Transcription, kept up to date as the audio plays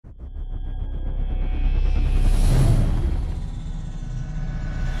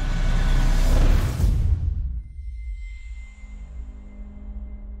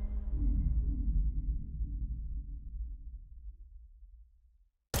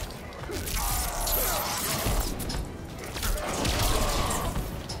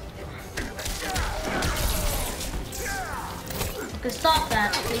stop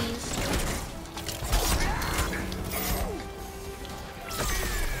that, please?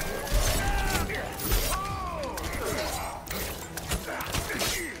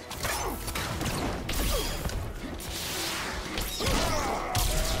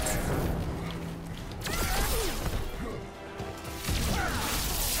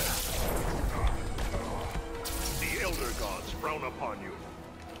 The elder gods frown upon you.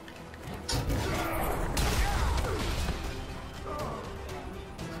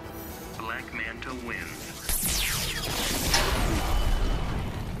 Black Manta wins.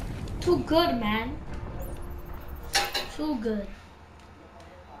 Too good, man. Too good.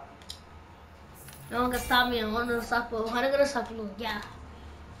 No one can stop me. I'm gonna stop you. Yeah.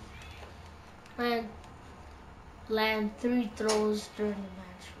 Man, land 3 throws during the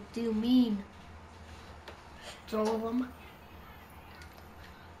match. What do you mean? Throw them.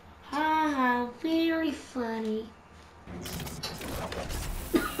 Haha, very funny.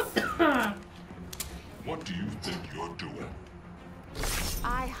 What do you think you're doing?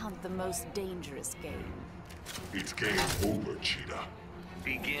 I hunt the most dangerous game. It's game over, Cheetah.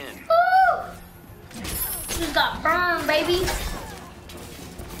 Begin. Woo! Just got burned, baby.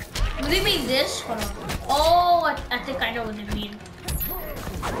 What do you mean this? Hold on. Oh, I think I know what they mean.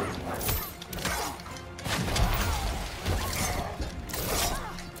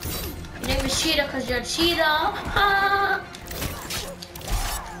 Your name is Cheetah because you're a cheetah. Ah.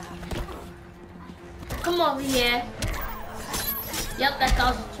 Come over here. Yep, that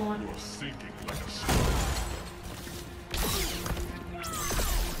counts as one. You're sinking like a ship.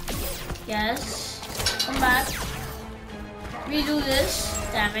 Yes. Come back. Redo this.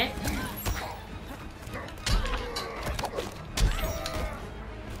 Damn it.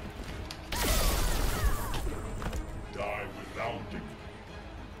 Die without you.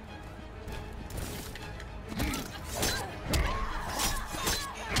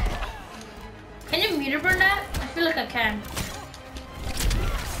 Can you meter burn that? I feel like I can.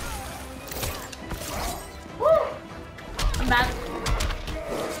 Woo! I'm back.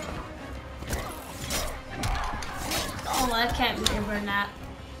 Oh, I can't meter burn that.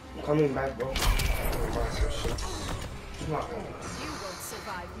 I'm coming back, bro. It's my phone. You won't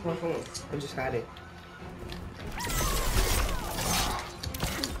survive. My phone. I just had it.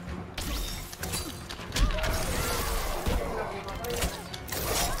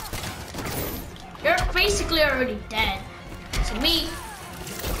 You're basically already dead. To me.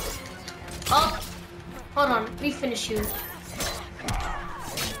 Oh, hold on. Let me finish you.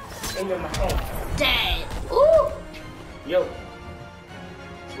 Ain't my phone. Dead. Ooh! Yo.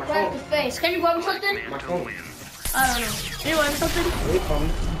 It's my Right in the phone. face. Can you grab me something? My phone. I don't know. Can you grab me something? Wait for me.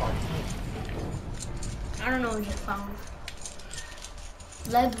 I don't know what you found.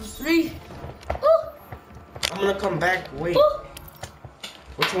 Level 3. Ooh! I'm gonna come back. Wait. Ooh!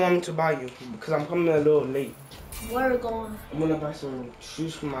 What you want me to buy you? Because I'm coming a little late. Where are we going? I'm gonna buy some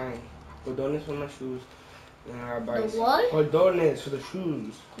shoes for my cordones for my shoes. And I gotta buy The what? cordones for the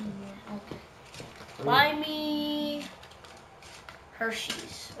shoes. Okay. Buy me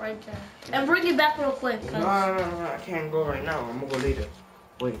Hershey's right there. And bring it back real quick. No, I can't go right now. I'm gonna go later.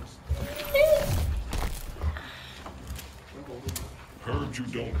 Wait. Heard you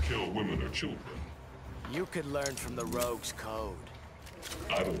don't kill women or children. You could learn from the rogue's code.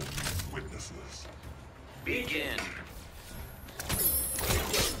 I don't need witnesses. Begin.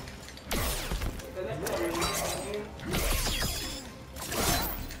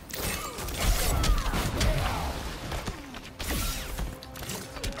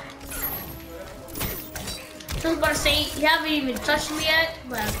 I was about to say, you haven't even touched me yet,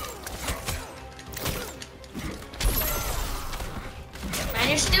 but... Man,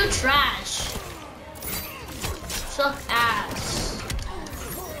 you're still trash. Suck ass.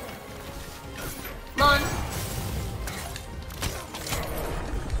 Come on.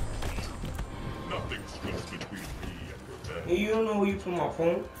 Nothing stands between me and revenge. Hey, you don't know where you put my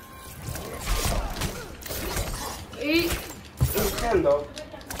phone? Eat. You can though.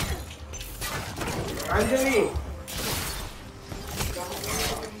 Anthony.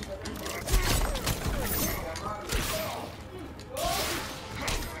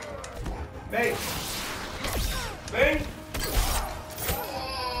 Bang. Bang.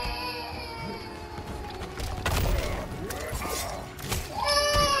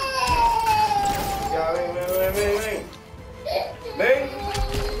 Yeah, bang, bang, bang, bang, bang. Bang.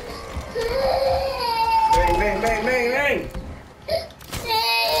 Bang, bang, bang, bang, bang.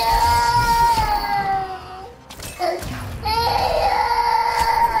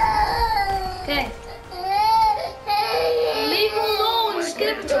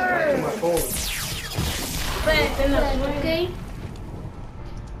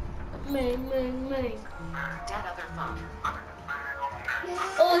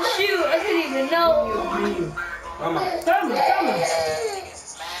 Oh shoot, I didn't even know. You. Mama. Come.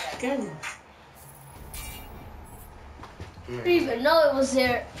 Good. I didn't even know it was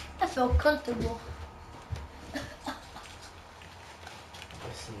there. I felt comfortable.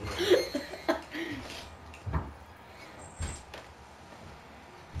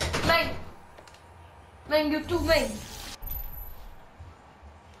 Man, you too, man.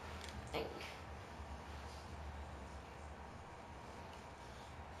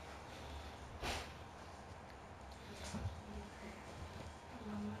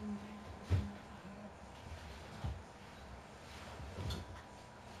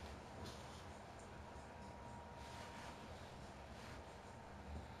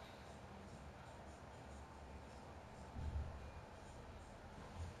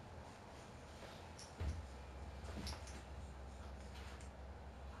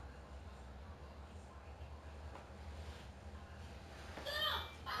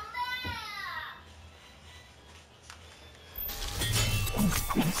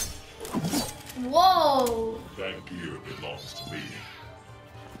 Whoa! That gear belongs to me.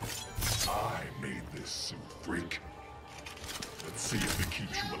 I made this suit, freak. Let's see if it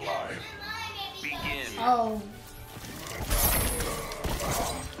keeps you alive. Begin. Oh.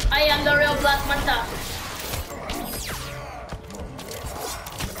 I am the real Black Manta.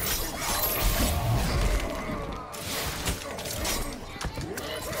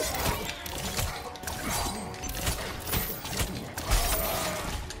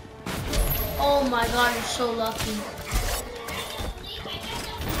 Oh my god, you're so lucky.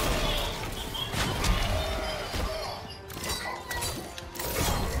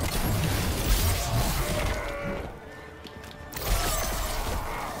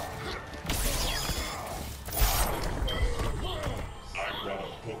 I brought a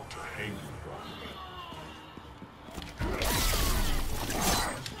hook to hang you from.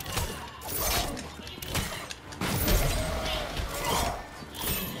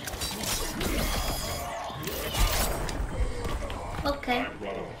 Okay. I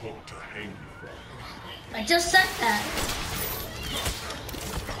brought a hook to hang you from. I just said that.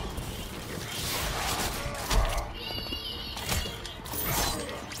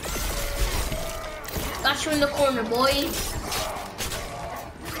 Got you in the corner, boy.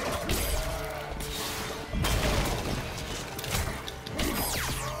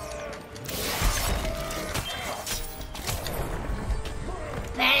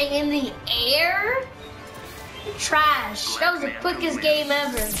 Bang in the air? Trash. That was the quickest game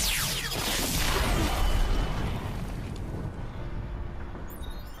ever.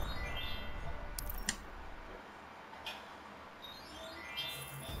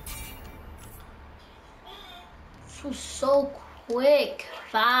 This was so quick,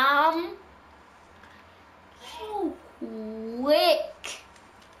 fam. So quick.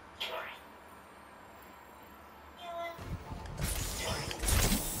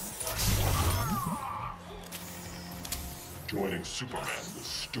 Joining Superman was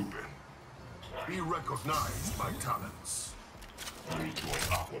stupid. He recognized my talents. You join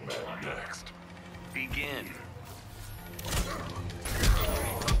Aquaman next. Begin.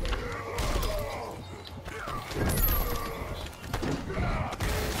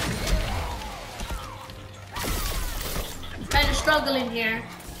 Kind of struggling here.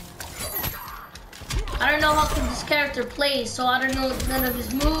 I don't know how this character plays, so I don't know none of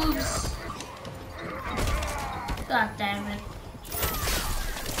his moves. God damn it.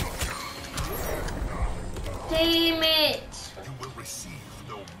 Damn it. You will receive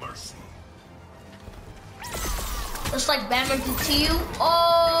no mercy. Just like Batman did to you.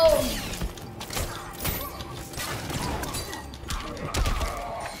 Oh!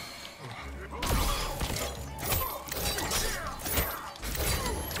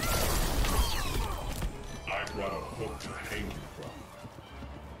 I brought a hook to hang you from.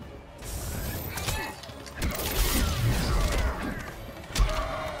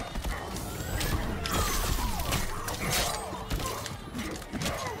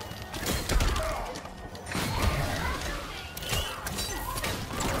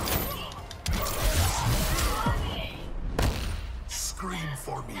 Scream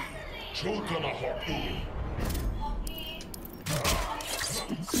for me. Choke on a harpoon.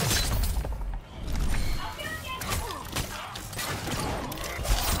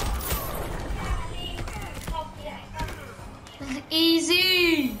 This is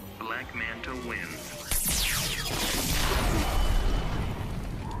easy. Black Manta wins.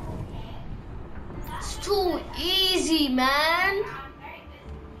 It's too easy, man.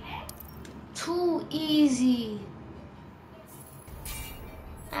 Too easy.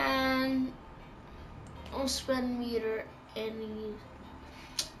 And don't spend meter any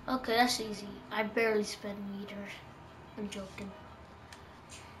Okay, that's easy. I barely spend meters. I'm joking.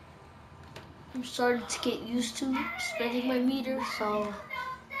 I'm starting to get used to spending my meters, so.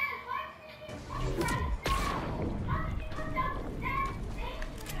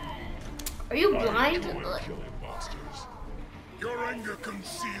 Are you blind? Killing monsters. Your anger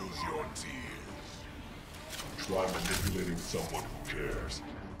conceals your tears. Try manipulating someone who cares.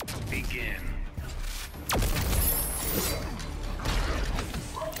 Begin.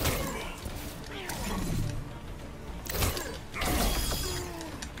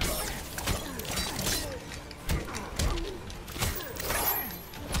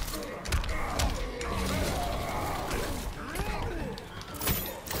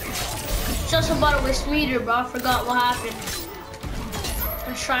 Just about to waste meter, bro. I forgot what happened.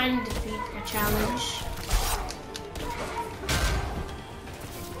 I'm trying to defeat a challenge.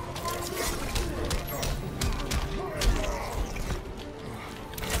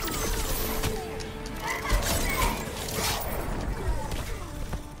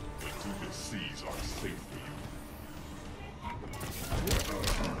 The seas are safe for you.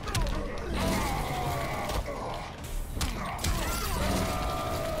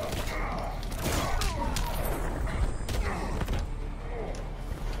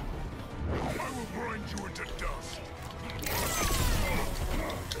 I will grind you into dust.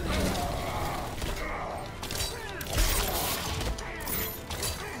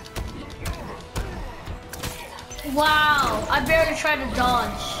 Wow, I barely tried to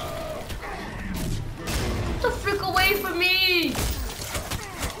dodge. Get the frick away from me!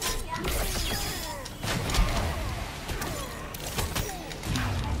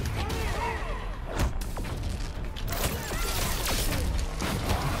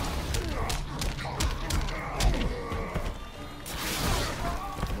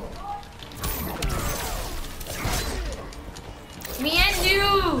 Me and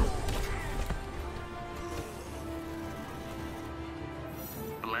you!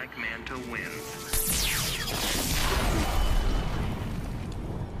 Black Manta wins.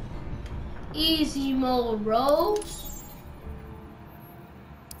 Easy mode, bro.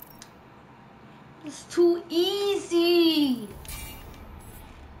 It's too easy.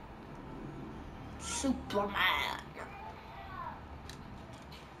 Superman.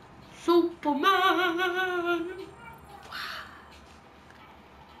 Superman.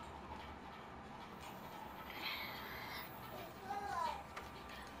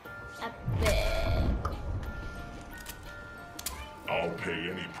 Epic. I'll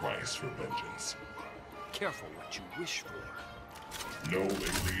pay any price for vengeance. Careful what you wish for. No,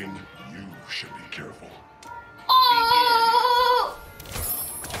 alien, you should be careful. Oh!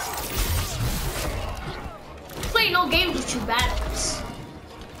 Play no games with you, battles.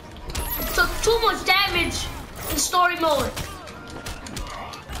 Took too much damage in story mode.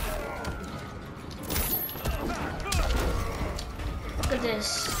 Look at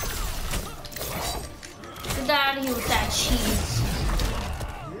this. Get out of here with that cheese.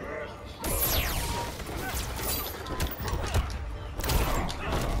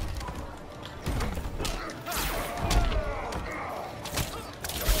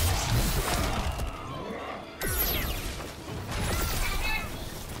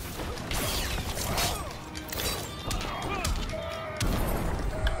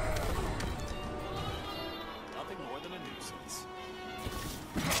 Nothing more than a nuisance.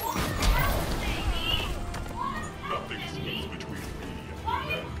 Nothing stands between me and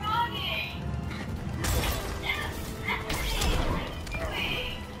them.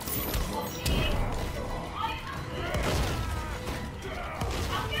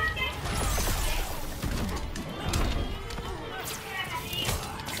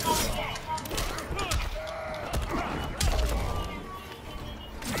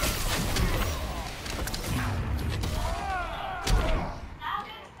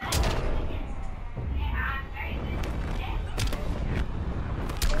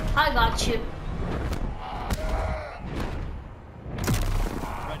 I got you.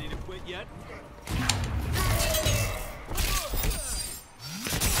 Ready to quit yet?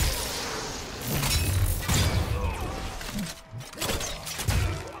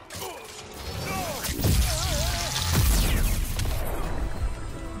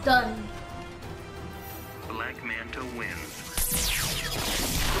 Done. Black Manta wins.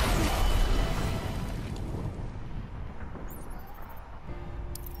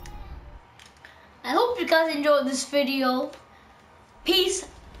 I hope you guys enjoyed this video. Peace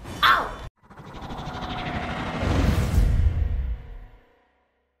out.